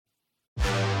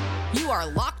You are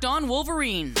Locked On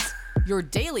Wolverines, your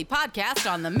daily podcast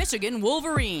on the Michigan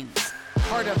Wolverines,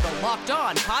 part of the Locked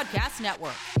On Podcast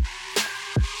Network.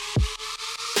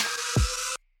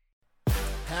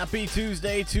 Happy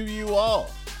Tuesday to you all.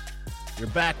 You're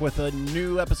back with a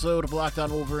new episode of Locked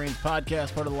On Wolverines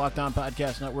podcast, part of the Locked On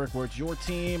Podcast Network, where it's your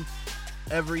team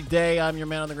every day. I'm your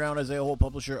man on the ground, Isaiah Holt,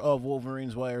 publisher of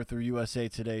Wolverines Wire through USA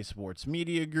Today Sports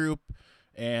Media Group.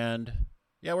 And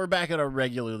yeah, we're back at our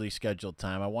regularly scheduled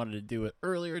time. I wanted to do it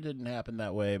earlier. It didn't happen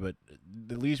that way, but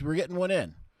at least we're getting one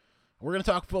in. We're going to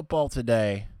talk football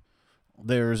today.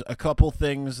 There's a couple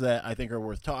things that I think are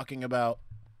worth talking about.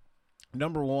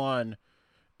 Number one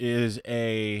is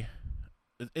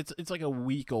it's like a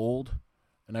week old,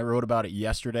 and I wrote about it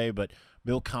yesterday, but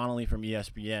Bill Connolly from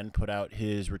ESPN put out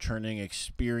his returning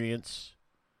experience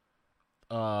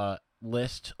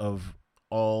list of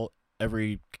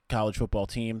every college football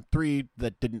team. 3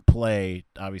 that didn't play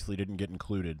obviously didn't get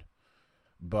included.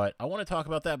 But I want to talk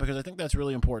about that because I think that's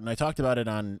really important. I talked about it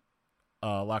on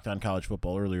Locked On College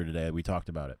Football earlier today. We talked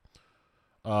about it.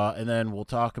 And then we'll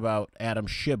talk about Adam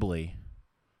Shibley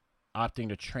opting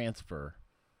to transfer,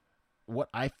 what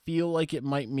I feel like it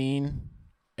might mean,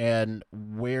 and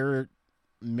where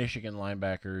Michigan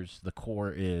linebackers, the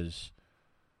core, is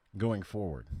going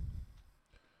forward.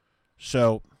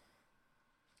 So,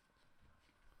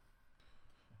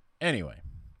 anyway,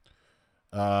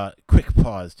 quick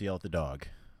pause to yell at the dog.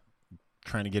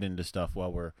 Trying to get into stuff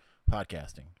while we're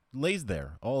podcasting. Lays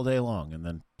there all day long and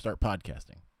then start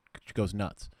podcasting. She goes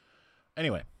nuts.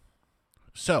 Anyway,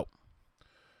 so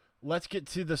let's get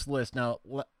to this list. Now,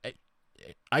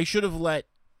 I should have let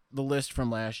the list from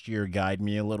last year guide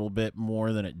me a little bit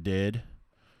more than it did,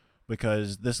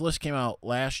 because this list came out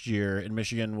last year and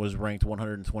Michigan was ranked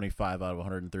 125 out of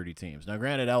 130 teams. Now,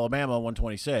 granted, Alabama,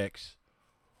 126,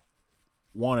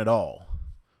 won it all,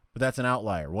 but that's an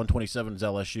outlier. 127 is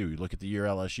LSU. You look at the year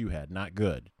LSU had, not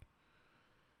good.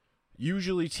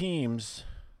 Usually teams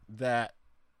that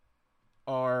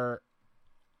are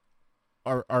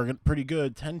pretty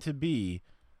good tend to be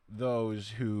those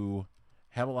who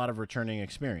have a lot of returning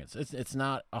experience. It's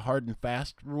not a hard and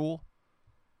fast rule.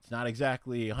 It's not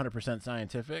exactly 100%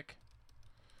 scientific,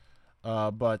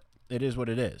 but it is what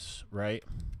it is, right?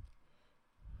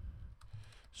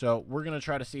 So we're going to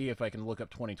try to see if I can look up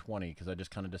 2020, because I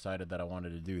just kind of decided that I wanted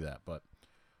to do that. But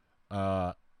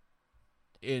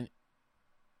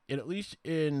at least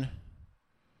in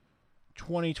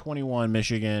 2021,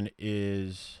 Michigan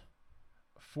is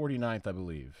 49th, I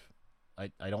believe.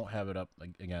 I don't have it up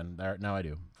again. Now I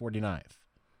do. 49th.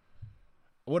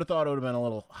 I would have thought it would have been a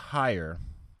little higher,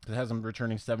 because it has them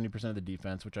returning 70% of the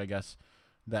defense, which I guess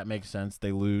that makes sense.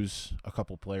 They lose a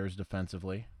couple players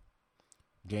defensively,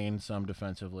 gain some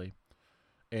defensively,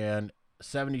 and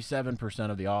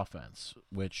 77% of the offense,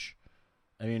 which,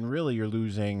 I mean, really you're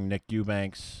losing Nick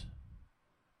Eubanks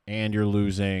and you're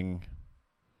losing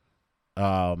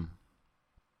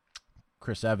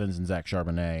Chris Evans and Zach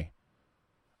Charbonnet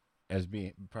as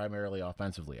being primarily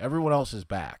offensively. Everyone else is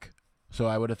back, so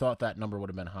I would have thought that number would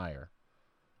have been higher.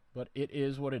 But it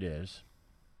is what it is.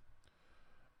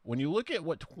 When you look at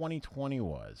what 2020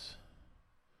 was,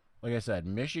 like I said,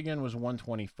 Michigan was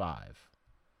 125.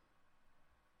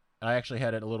 I actually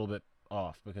had it a little bit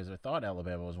off because I thought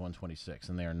Alabama was 126,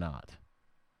 and they are not.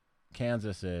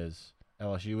 Kansas is.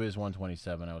 LSU is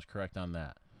 127. I was correct on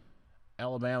that.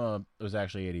 Alabama was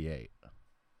actually 88.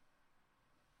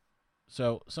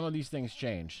 So some of these things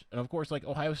change. And, of course, like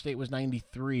Ohio State was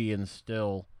 93 and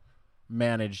still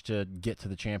managed to get to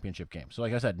the championship game. So,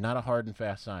 like I said, not a hard and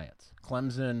fast science.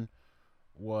 Clemson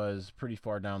was pretty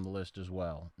far down the list as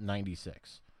well,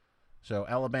 96. So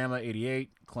Alabama, 88,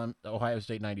 Ohio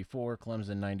State, 94,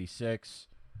 Clemson, 96.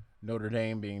 Notre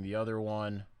Dame being the other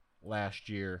one last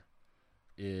year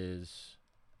is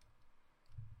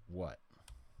what?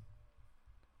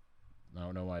 I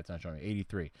don't know why it's not showing me.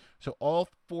 83. So all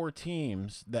 4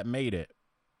 teams that made it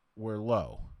were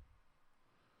low.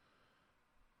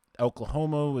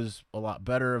 Oklahoma was a lot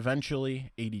better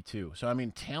eventually, 82. So, I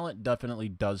mean, talent definitely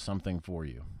does something for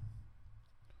you.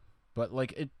 But,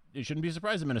 like, it shouldn't be a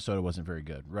surprise that Minnesota wasn't very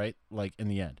good, right? Like, in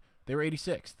the end. They were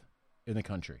 86th in the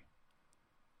country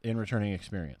in returning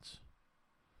experience.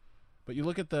 But you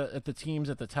look at the teams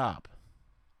at the top.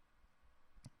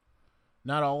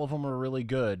 Not all of them are really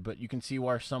good, but you can see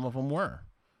why some of them were.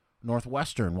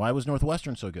 Northwestern. Why was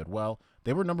Northwestern so good? Well,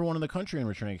 they were number 1 in the country in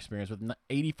returning experience with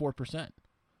 84%.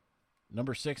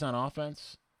 Number 6 on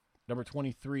offense, number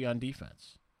 23 on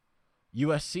defense.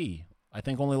 USC, I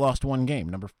think, only lost 1 game,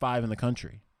 number 5 in the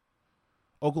country.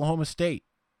 Oklahoma State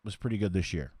was pretty good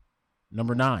this year,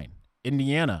 number 9.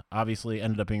 Indiana, obviously,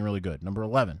 ended up being really good, number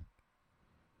 11.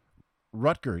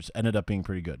 Rutgers ended up being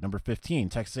pretty good. Number 15,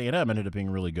 Texas A&M ended up being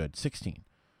really good. 16.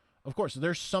 Of course,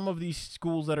 there's some of these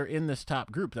schools that are in this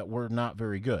top group that were not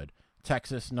very good.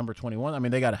 Texas, number 21. I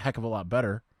mean, they got a heck of a lot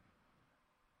better.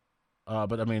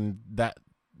 But I mean,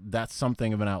 that's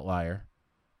something of an outlier.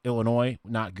 Illinois,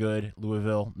 not good.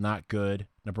 Louisville, not good.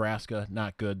 Nebraska,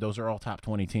 not good. Those are all top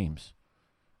 20 teams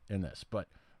in this. But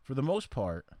for the most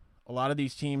part, a lot of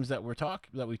these teams that we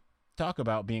talk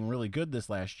about being really good this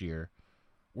last year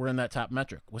were in that top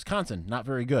metric. Wisconsin, not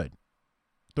very good.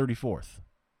 34th.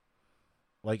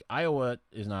 Like, Iowa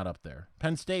is not up there.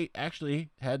 Penn State actually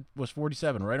was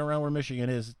 47, right around where Michigan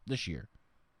is this year.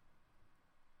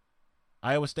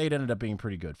 Iowa State ended up being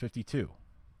pretty good, 52.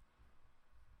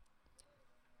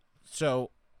 So,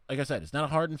 like I said, it's not a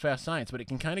hard and fast science, but it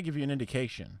can kind of give you an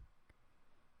indication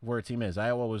of where a team is.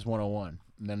 Iowa was 101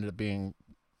 and ended up being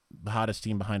the hottest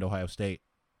team behind Ohio State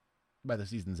by the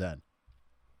season's end.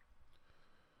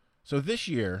 So this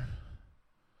year,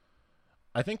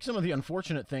 I think some of the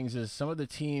unfortunate things is some of the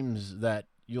teams that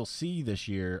you'll see this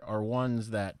year are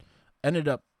ones that ended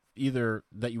up either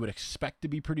that you would expect to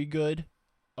be pretty good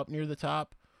up near the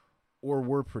top or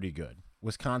were pretty good.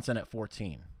 Wisconsin at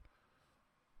 14,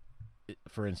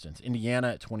 for instance. Indiana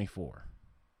at 24.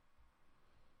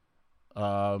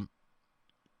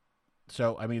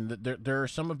 So, I mean, there are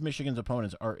some of Michigan's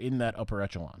opponents are in that upper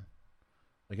echelon.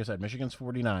 Like I said, Michigan's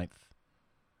 49th.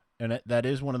 And that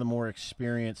is one of the more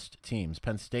experienced teams.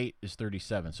 Penn State is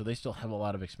 37, so they still have a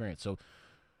lot of experience. So,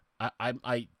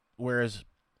 whereas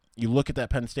you look at that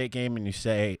Penn State game and you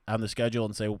say on the schedule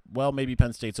and say, well, maybe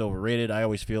Penn State's overrated. I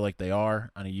always feel like they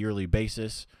are on a yearly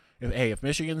basis. If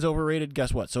Michigan's overrated,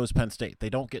 guess what? So is Penn State.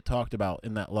 They don't get talked about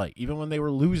in that light. Even when they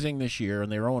were losing this year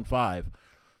and they were 0-5,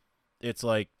 it's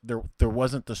like there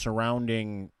wasn't the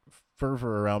surrounding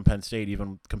fervor around Penn State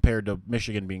even compared to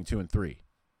Michigan being 2-3.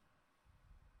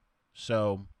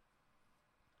 So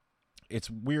it's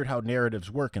weird how narratives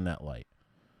work in that light.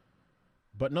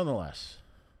 But nonetheless,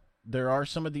 there are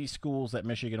some of these schools that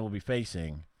Michigan will be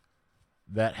facing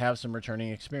that have some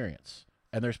returning experience,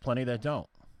 and there's plenty that don't.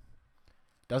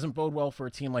 Doesn't bode well for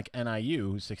a team like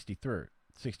NIU, who's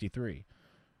 63.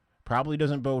 Probably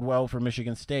doesn't bode well for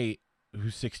Michigan State,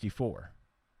 who's 64.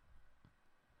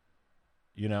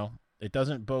 You know, it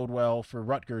doesn't bode well for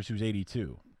Rutgers, who's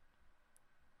 82.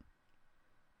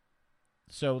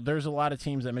 So there's a lot of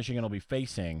teams that Michigan will be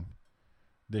facing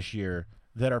this year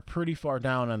that are pretty far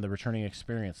down on the returning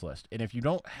experience list. And if you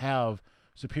don't have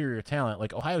superior talent,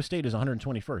 like Ohio State is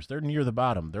 121st. They're near the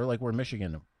bottom. They're like where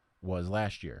Michigan was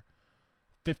last year.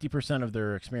 50% of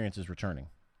their experience is returning.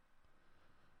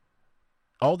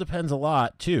 All depends a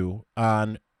lot, too,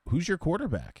 on who's your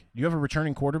quarterback. Do you have a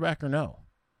returning quarterback or no?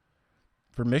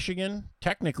 For Michigan,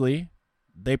 technically,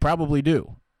 they probably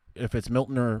do. If it's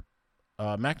Milton or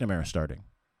McNamara starting.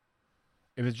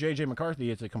 If it's J.J.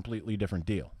 McCarthy, it's a completely different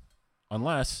deal.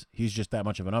 Unless he's just that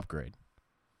much of an upgrade.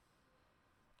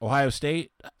 Ohio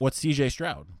State, what's C.J.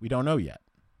 Stroud? We don't know yet.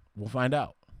 We'll find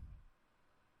out.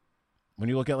 When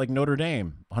you look at like Notre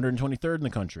Dame, 123rd in the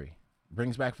country,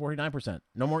 brings back 49%.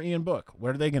 No more Ian Book.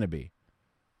 What are they going to be?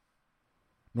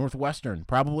 Northwestern,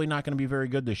 probably not going to be very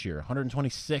good this year.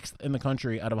 126th in the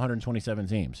country out of 127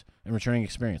 teams in returning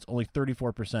experience. Only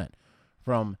 34%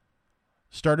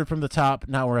 started from the top,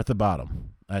 now we're at the bottom.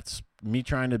 That's me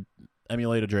trying to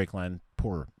emulate a Drake line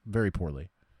very poorly.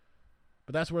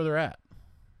 But that's where they're at.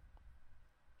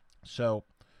 So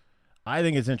I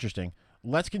think it's interesting.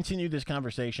 Let's continue this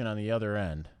conversation on the other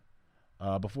end.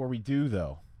 Before we do,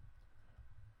 though,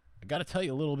 I got to tell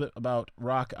you a little bit about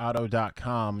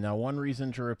rockauto.com. Now, one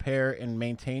reason to repair and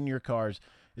maintain your cars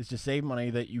is to save money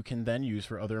that you can then use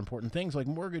for other important things like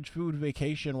mortgage, food,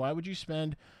 vacation. Why would you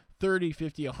spend 30,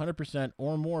 50, 100%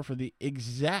 or more for the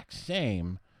exact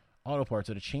same auto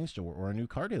parts at a chain store or a new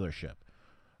car dealership?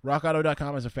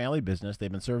 RockAuto.com is a family business.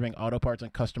 They've been serving auto parts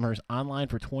and customers online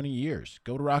for 20 years.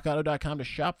 Go to RockAuto.com to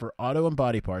shop for auto and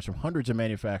body parts from hundreds of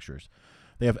manufacturers.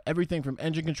 They have everything from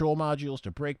engine control modules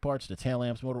to brake parts to tail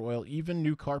lamps, motor oil, even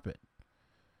new carpet.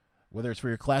 Whether it's for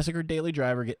your classic or daily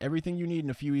driver, get everything you need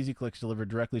in a few easy clicks delivered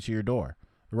directly to your door.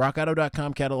 The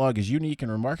RockAuto.com catalog is unique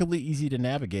and remarkably easy to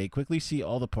navigate. Quickly see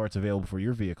all the parts available for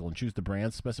your vehicle and choose the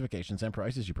brands, specifications, and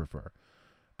prices you prefer.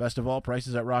 Best of all,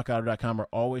 prices at RockAuto.com are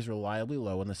always reliably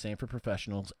low and the same for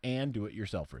professionals and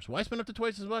do-it-yourselfers. Why spend up to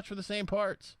twice as much for the same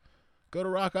parts? Go to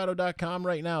RockAuto.com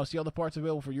right now. See all the parts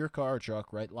available for your car or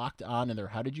truck, right? Locked on in their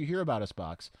How Did You Hear About Us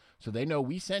box, so they know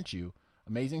we sent you.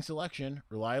 Amazing selection,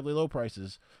 reliably low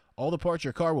prices, all the parts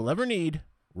your car will ever need.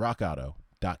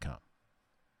 RockAuto.com.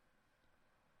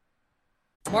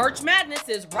 March Madness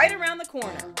is right around the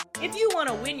corner. If you want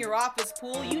to win your office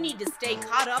pool, you need to stay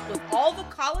caught up with all the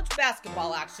college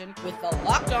basketball action with the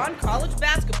Locked On College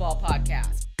Basketball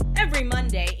Podcast. Every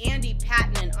Monday, Andy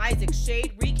Patton and Isaac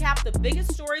Shade recap the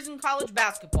biggest stories in college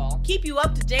basketball, keep you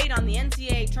up to date on the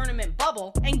NCAA tournament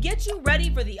bubble, and get you ready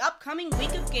for the upcoming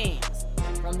week of games.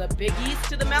 From the Big East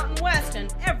to the Mountain West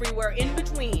and everywhere in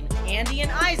between, Andy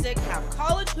and Isaac have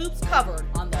college hoops covered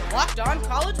on the Locked On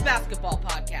College Basketball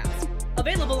Podcast.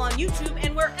 Available on YouTube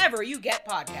and wherever you get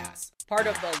podcasts. Part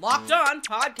of the Locked On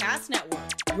Podcast Network.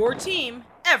 Your team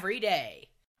every day.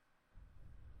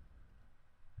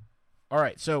 All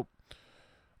right, so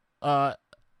I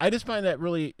just find that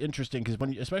really interesting because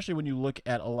especially when you look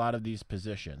at a lot of these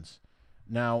positions.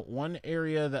 Now, one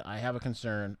area that I have a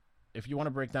concern, if you want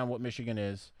to break down what Michigan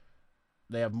is,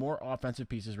 they have more offensive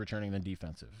pieces returning than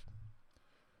defensive.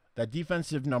 That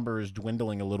defensive number is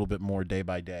dwindling a little bit more day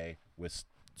by day with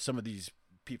some of these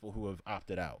people who have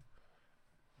opted out.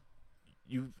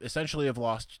 You essentially have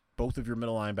lost both of your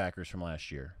middle linebackers from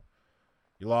last year.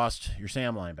 You lost your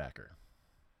Sam linebacker.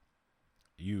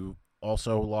 You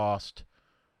also lost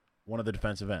one of the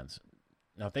defensive ends.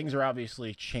 Now, things are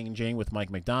obviously changing with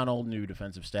Mike McDonald, new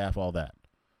defensive staff, all that.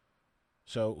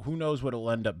 So who knows what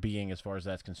it'll end up being as far as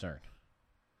that's concerned.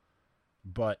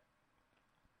 But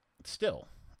still,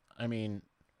 I mean,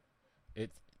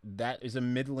 that is a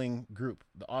middling group.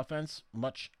 The offense,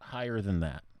 much higher than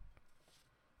that.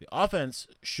 The offense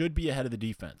should be ahead of the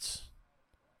defense,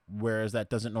 whereas that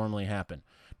doesn't normally happen.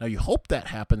 Now, you hope that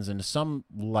happens in some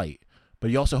light,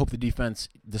 but you also hope the defense,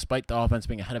 despite the offense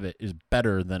being ahead of it, is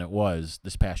better than it was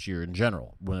this past year in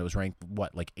general, when it was ranked,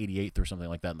 like 88th or something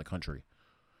like that in the country.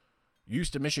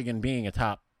 Used to Michigan being a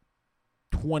top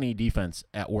 20 defense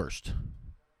at worst,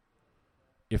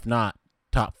 if not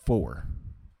top 4.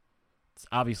 It's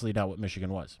obviously not what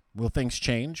Michigan was. Will things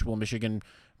change? Will Michigan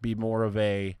be more of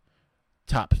a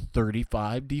top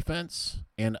 35 defense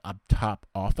and a top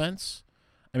offense?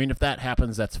 I mean, if that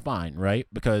happens, that's fine, right?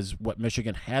 Because what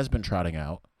Michigan has been trotting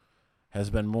out has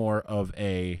been more of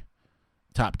a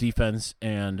top defense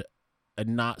and a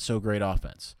not-so-great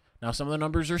offense. Now, some of the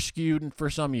numbers are skewed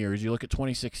for some years. You look at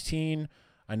 2016.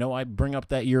 I know I bring up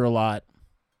that year a lot.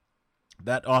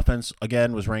 That offense,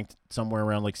 again, was ranked somewhere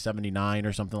around like 79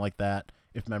 or something like that,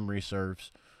 if memory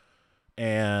serves.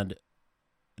 And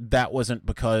that wasn't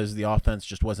because the offense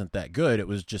just wasn't that good. It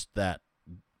was just that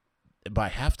by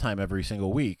halftime every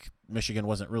single week, Michigan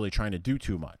wasn't really trying to do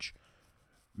too much.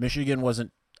 Michigan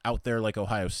wasn't out there like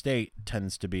Ohio State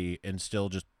tends to be and still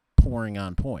just pouring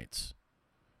on points.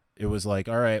 It was like,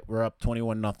 all right, we're up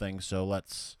 21-0, so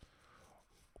let's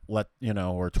or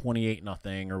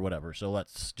 28-0 or whatever. So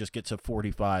let's just get to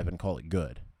 45 and call it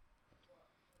good.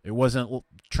 It wasn't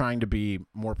trying to be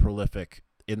more prolific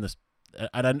in this,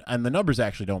 and the numbers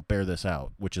actually don't bear this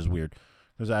out, which is weird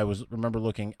because I remember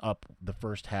looking up the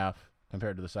first half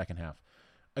compared to the second half.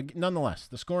 Nonetheless,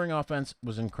 the scoring offense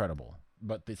was incredible,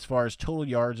 but as far as total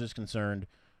yards is concerned,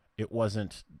 it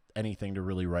wasn't anything to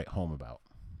really write home about.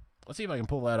 Let's see if I can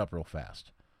pull that up real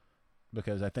fast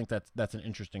because I think that's an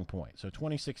interesting point. So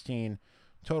 2016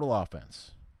 total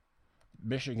offense,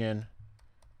 Michigan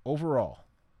overall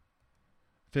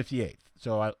 58th.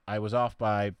 So I was off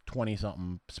by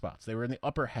 20-something spots. They were in the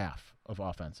upper half of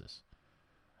offenses.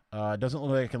 Doesn't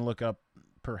look like I can look up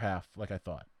per half like I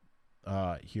thought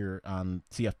here on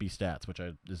CFB Stats, which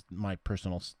is my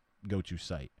personal go-to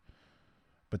site.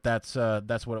 But that's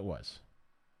what it was,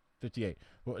 58.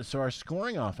 Well, so our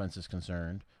scoring offense is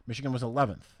concerned, Michigan was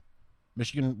 11th.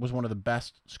 Michigan was one of the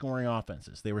best scoring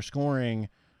offenses. They were scoring,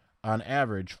 on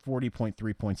average,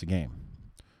 40.3 points a game.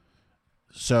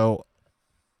 So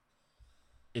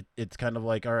it's kind of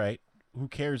like, all right, who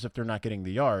cares if they're not getting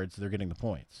the yards? They're getting the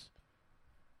points.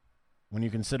 When you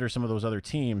consider some of those other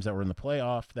teams that were in the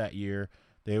playoff that year,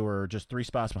 they were just 3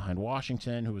 spots behind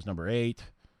Washington, who was number 8.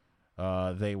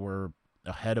 They were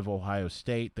ahead of Ohio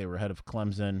State. They were ahead of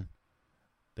Clemson.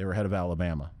 They were ahead of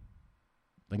Alabama.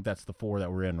 I think that's the 4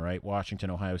 that we're in, right? Washington,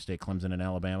 Ohio State, Clemson, and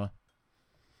Alabama.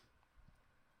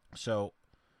 So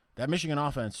that Michigan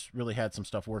offense really had some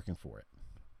stuff working for it.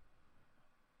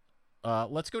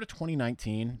 Let's go to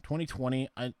 2019. 2020,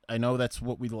 I know that's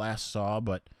what we last saw,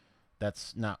 but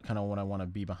that's not kind of what I want to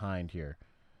be behind here.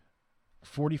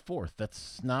 44th,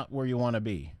 that's not where you want to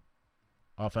be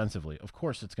offensively. Of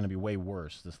course, it's going to be way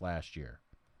worse this last year.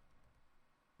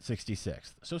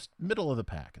 66th. So middle of the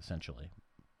pack, essentially.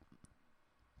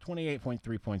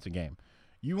 28.3 points a game.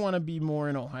 You want to be more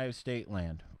in Ohio State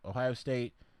land. Ohio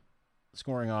State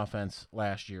scoring offense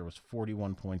last year was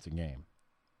 41 points a game.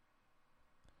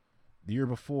 The year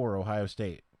before, Ohio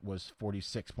State was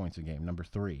 46 points a game, number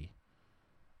 3.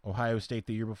 Ohio State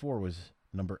the year before was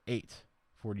number 8,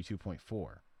 42.4.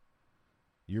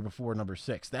 The year before, number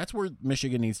 6. That's where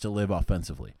Michigan needs to live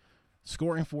offensively.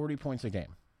 Scoring 40 points a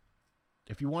game.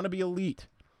 If you want to be elite,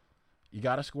 you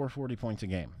got to score 40 points a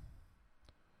game.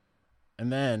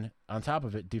 And then, on top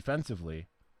of it, defensively,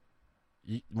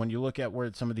 when you look at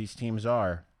where some of these teams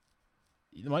are,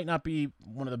 it might not be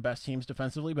one of the best teams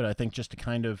defensively, but I think just to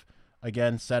kind of,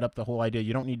 again, set up the whole idea,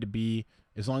 you don't need to be,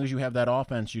 as long as you have that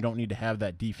offense, you don't need to have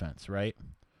that defense, right?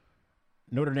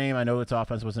 Notre Dame, I know its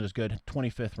offense wasn't as good,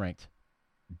 25th ranked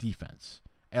defense.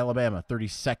 Alabama,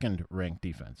 32nd ranked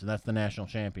defense, and that's the national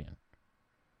champion,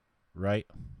 right?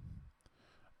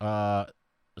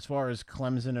 As far as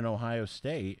Clemson and Ohio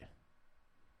State,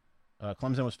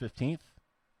 Clemson was 15th.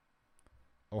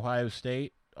 Ohio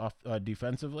State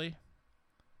defensively,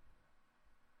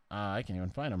 I can't even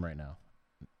find them right now.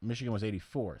 Michigan was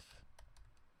 84th.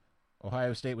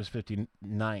 Ohio State was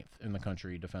 59th in the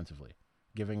country defensively,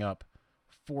 giving up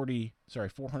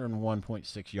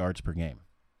 401.6 yards per game.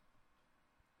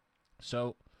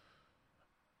 So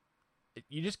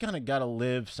you just kind of got to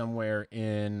live somewhere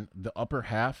in the upper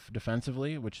half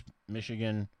defensively, which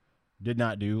Michigan did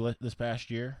not do this past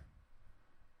year.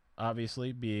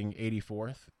 Obviously, being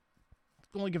 84th,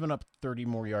 only giving up 30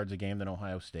 more yards a game than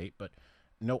Ohio State, but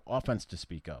no offense to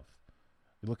speak of.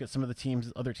 You look at some of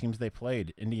the other teams they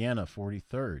played. Indiana,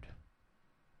 43rd.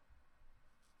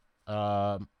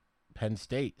 Penn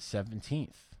State,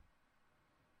 17th.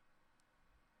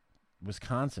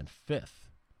 Wisconsin, 5th.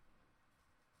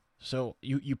 So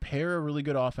you pair a really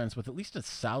good offense with at least a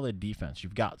solid defense.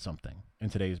 You've got something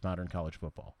in today's modern college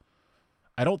football.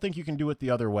 I don't think you can do it the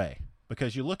other way,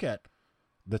 because you look at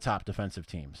the top defensive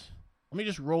teams. Let me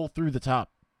just roll through the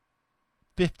top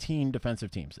 15 defensive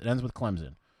teams. It ends with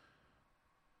Clemson.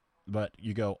 But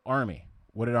you go Army.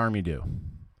 What did Army do?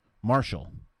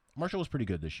 Marshall. Marshall was pretty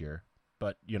good this year,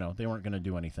 but, they weren't going to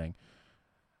do anything.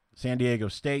 San Diego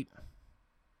State.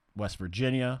 West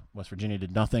Virginia. West Virginia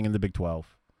did nothing in the Big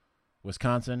 12.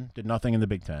 Wisconsin did nothing in the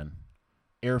Big 10.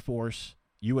 Air Force.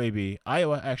 UAB.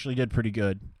 Iowa actually did pretty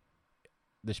good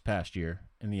this past year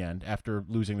in the end after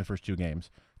losing the first 2 games.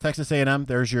 Texas A&M,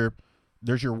 there's your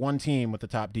one team with the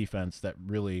top defense that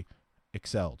really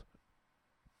excelled.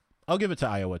 I'll give it to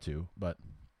Iowa too, but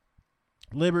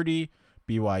Liberty,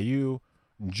 BYU,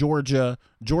 Georgia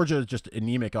is just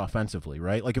anemic offensively,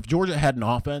 right? Like if Georgia had an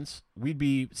offense, we'd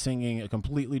be singing a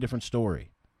completely different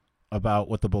story about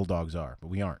what the Bulldogs are, but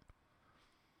we aren't.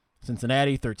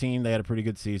 Cincinnati, 13, they had a pretty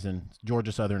good season.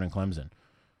 Georgia Southern and Clemson.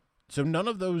 So none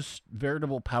of those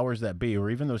veritable powers that be, or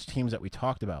even those teams that we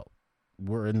talked about,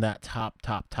 were in that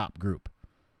top group.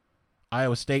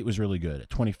 Iowa State was really good at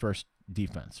 21st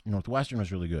defense. Northwestern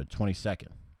was really good, 22nd.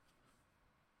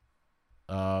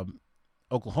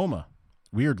 Oklahoma,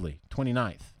 weirdly,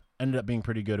 29th. Ended up being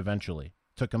pretty good eventually.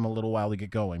 Took them a little while to get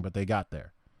going, but they got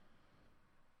there.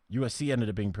 USC ended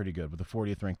up being pretty good with the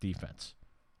 40th ranked defense.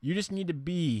 You just need to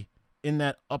be in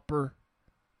that upper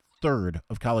third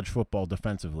of college football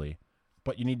defensively,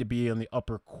 but you need to be in the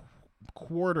upper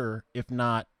quarter, if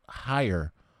not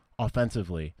higher,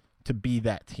 offensively to be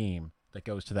that team that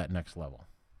goes to that next level.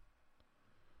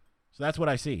 So that's what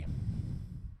I see.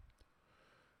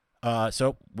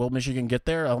 So will Michigan get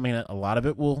there? I mean, a lot of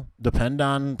it will depend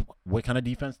on what kind of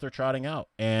defense they're trotting out.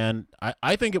 And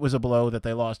I think it was a blow that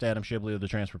they lost Adam Shibley of the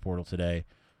transfer portal today.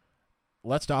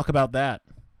 Let's talk about that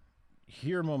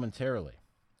here momentarily.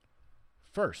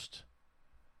 First,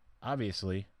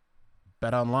 obviously,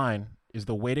 BetOnline is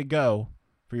the way to go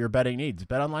for your betting needs.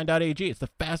 BetOnline.ag. It's the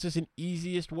fastest and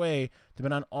easiest way to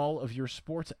bet on all of your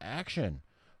sports action.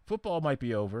 Football might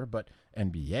be over, but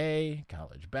NBA,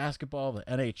 college basketball, the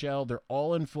NHL, they're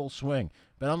all in full swing.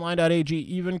 BetOnline.ag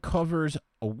even covers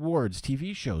awards,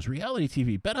 TV shows, reality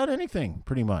TV. Bet on anything,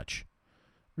 pretty much.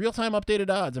 Real-time updated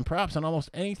odds and props on almost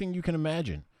anything you can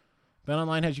imagine.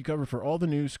 BetOnline has you covered for all the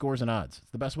news, scores, and odds.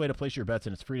 It's the best way to place your bets,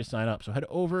 and it's free to sign up. So head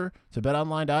over to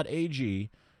betonline.ag,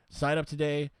 sign up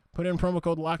today, put in promo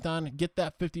code LOCKEDON, get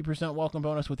that 50% welcome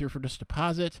bonus with your first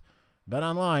deposit.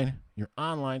 BetOnline, your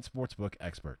online sportsbook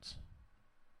experts.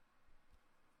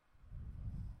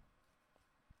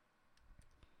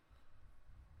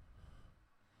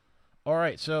 All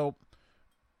right, so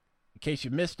in case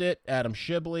you missed it, Adam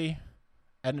Shibley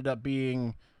ended up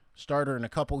being starter in a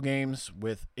couple games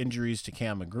with injuries to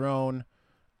Cam McGrone,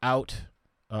 out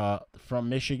from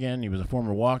Michigan. He was a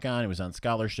former walk-on. He was on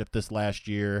scholarship this last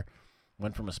year.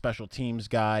 Went from a special teams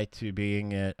guy to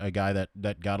being a guy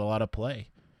that got a lot of play.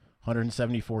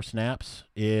 174 snaps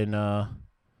in 5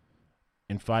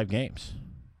 games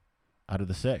out of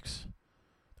the 6.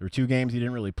 There were 2 games he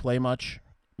didn't really play much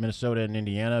Minnesota and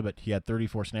Indiana, but he had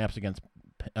 34 snaps against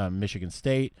Michigan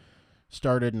State.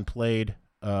 Started and played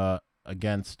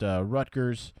against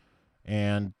Rutgers,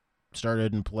 and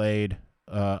started and played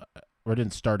or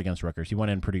didn't start against Rutgers. He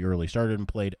went in pretty early. Started and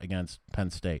played against Penn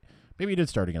State. Maybe he did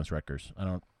start against Rutgers. I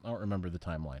don't remember the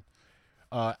timeline.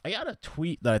 I got a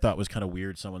tweet that I thought was kind of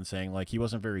weird. Someone saying like he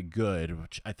wasn't very good,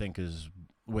 which I think is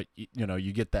what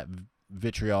you get that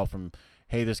vitriol from.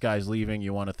 Hey, this guy's leaving.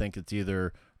 You want to think it's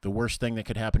either the worst thing that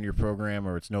could happen to your program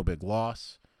or it's no big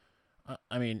loss.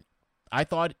 I mean, I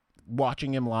thought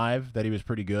watching him live that he was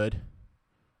pretty good.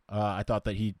 I thought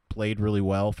that he played really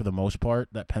well for the most part.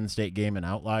 That Penn State game, an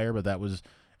outlier, but that was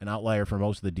an outlier for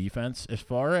most of the defense. As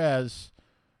far as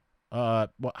how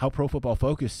Pro Football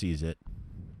Focus sees it,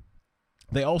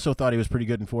 they also thought he was pretty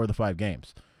good in 4 of the 5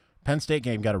 games. Penn State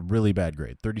game got a really bad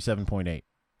grade, 37.8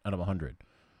 out of 100.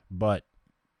 But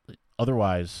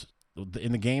otherwise,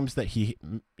 in the games that he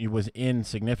was in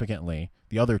significantly,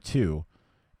 the other 2,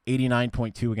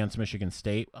 89.2 against Michigan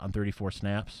State on 34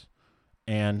 snaps,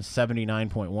 and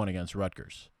 79.1 against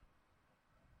Rutgers.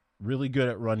 Really good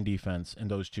at run defense in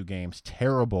those 2 games.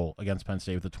 Terrible against Penn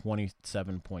State with a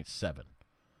 27.7.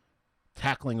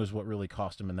 Tackling was what really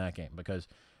cost him in that game, because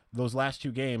those last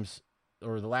 2 games,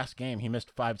 or the last game, he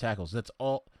missed 5 tackles.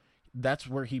 That's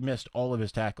where he missed all of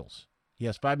his tackles. He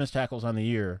has 5 missed tackles on the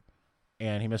year,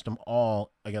 and he missed them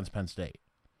all against Penn State.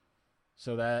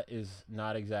 So that is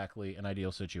not exactly an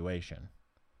ideal situation,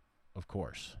 of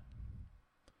course.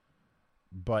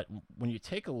 But when you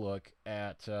take a look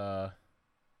at, let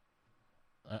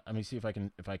me see if I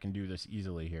can do this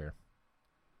easily here,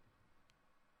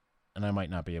 and I might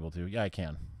not be able to. Yeah, I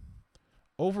can.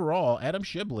 Overall, Adam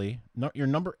Shibley, your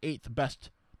number 8th best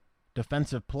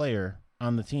defensive player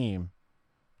on the team,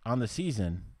 on the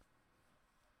season,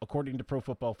 according to Pro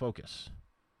Football Focus.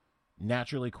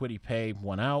 Naturally, Kwity Paye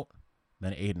won out.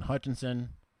 Then Aiden Hutchinson.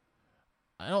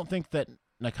 I don't think that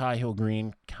Nakai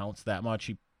Hill-Green counts that much.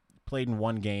 He played in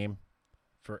 1 game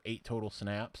for 8 total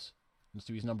snaps. And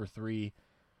so he's number 3.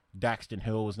 Daxton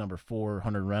Hill was number 4.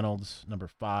 Hunter Reynolds, number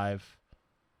 5.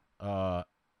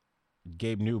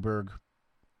 Gabe Newberg,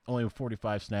 only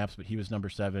 45 snaps, but he was number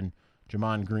 7.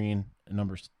 Jamon Green,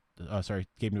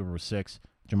 Gabe Newberg was 6.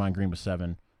 Jamon Green was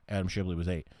 7. Adam Shibley was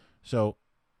 8. So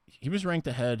he was ranked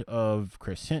ahead of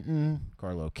Chris Hinton,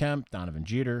 Carlo Kemp, Donovan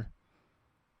Jeter,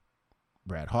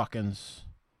 Brad Hawkins,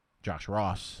 Josh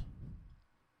Ross,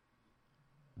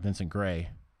 Vincent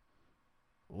Gray.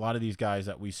 A lot of these guys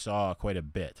that we saw quite a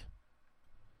bit.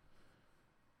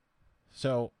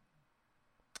 So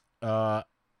I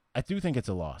do think it's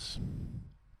a loss.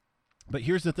 But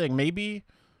here's the thing. Maybe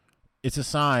it's a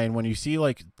sign when you see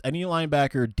like any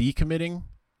linebacker decommitting,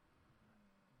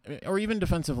 or even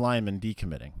defensive lineman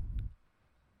decommitting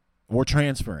or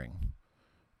transferring.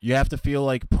 You have to feel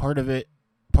like part of it,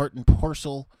 part and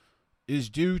parcel, is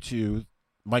due to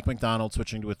Mike Macdonald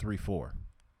switching to a 3-4.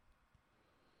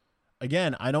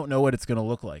 Again, I don't know what it's going to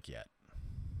look like yet.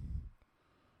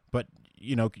 But,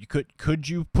 could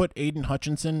you put Aiden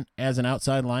Hutchinson as an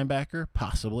outside linebacker?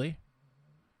 Possibly.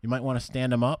 You might want to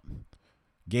stand him up.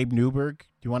 Gabe Newberg,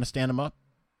 do you want to stand him up?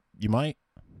 You might.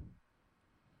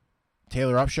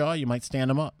 Taylor Upshaw, you might stand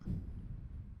him up.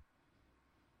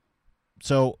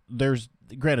 So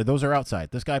granted, those are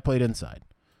outside. This guy played inside.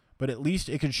 But at least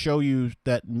it could show you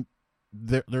that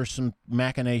there's some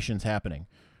machinations happening.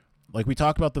 Like we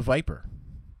talked about the Viper.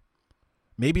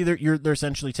 Maybe they're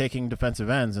essentially taking defensive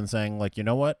ends and saying, like, you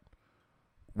know what?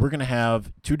 We're going to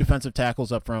have 2 defensive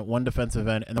tackles up front, 1 defensive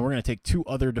end, and then we're going to take 2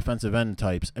 other defensive end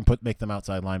types and make them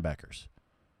outside linebackers.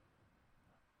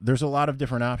 There's a lot of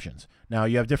different options. Now,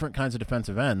 you have different kinds of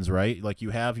defensive ends, right? Like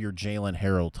you have your Jalen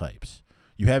Harrell types.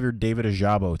 You have your David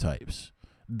Ajabo types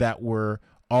that were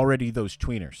already those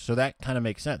tweeners. So that kind of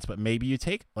makes sense. But maybe you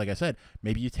take, like I said,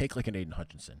 like an Aiden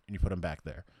Hutchinson and you put him back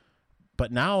there.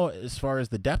 But now, as far as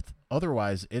the depth,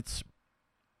 otherwise, it's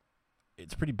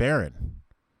pretty barren,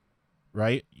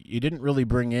 right? You didn't really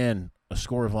bring in a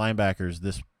score of linebackers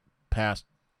this past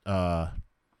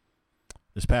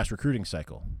recruiting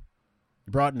cycle.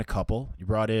 You brought in a couple. You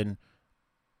brought in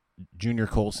Junior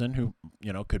Colson, who,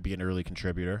 could be an early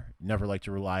contributor. Never like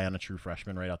to rely on a true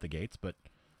freshman right out the gates, but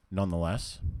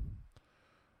nonetheless.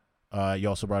 You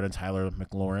also brought in Tyler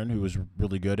McLaurin, who was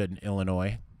really good in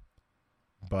Illinois.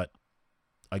 But,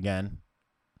 again,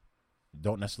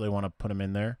 don't necessarily want to put him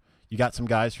in there. You got some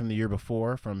guys from the year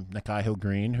before, from Nakai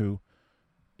Hill-Green, who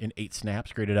in 8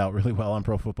 snaps graded out really well on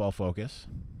Pro Football Focus.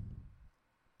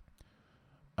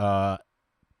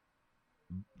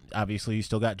 Obviously, you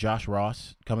still got Josh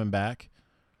Ross coming back.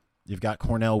 You've got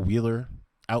Cornell Wheeler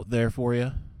out there for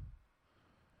you.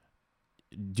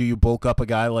 do you bulk up a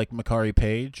guy like Makari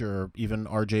Page or even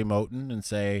R.J. Moten and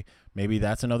say maybe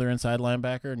that's another inside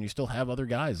linebacker, and you still have other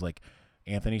guys like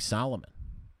Anthony Solomon,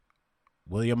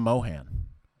 William Mohan,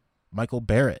 Michael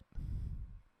Barrett.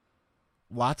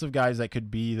 Lots of guys that could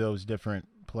be those different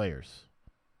players.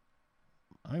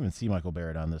 I don't even see Michael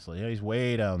Barrett on this list. Yeah, he's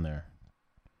way down there.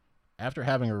 After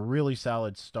having a really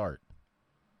solid start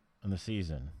in the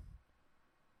season,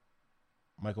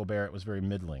 Michael Barrett was very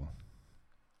middling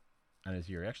on his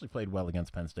year. He actually played well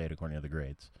against Penn State, according to the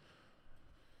grades.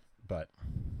 But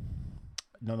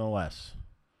nonetheless,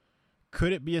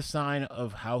 could it be a sign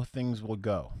of how things will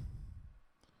go?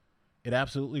 It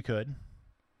absolutely could.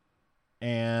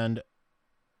 And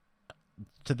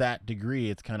to that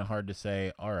degree, it's kind of hard to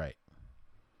say, all right,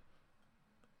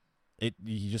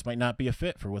 he just might not be a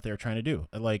fit for what they're trying to do.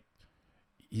 Like,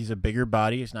 he's a bigger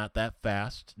body. He's not that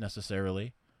fast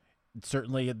necessarily.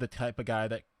 Certainly the type of guy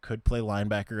that could play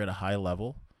linebacker at a high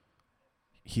level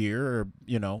here, or,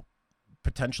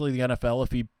 potentially the NFL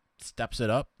if he steps it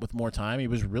up with more time. He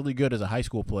was really good as a high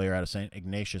school player out of St.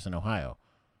 Ignatius in Ohio.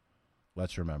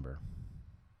 Let's remember.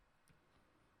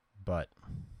 But,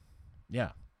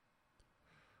 yeah.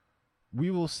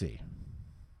 We will see.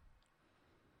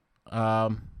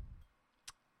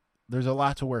 There's a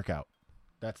lot to work out.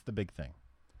 That's the big thing.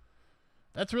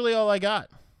 That's really all I got.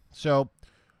 So,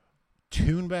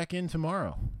 tune back in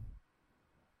tomorrow.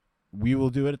 We will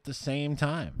do it at the same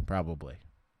time, probably,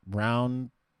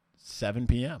 around 7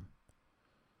 p.m.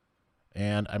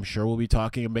 And I'm sure we'll be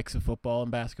talking a mix of football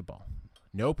and basketball.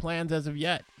 No plans as of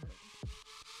yet,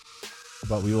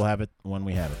 but we will have it when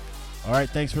we have it. All right,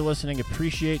 thanks for listening.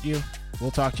 Appreciate you.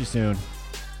 We'll talk to you soon.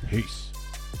 Peace.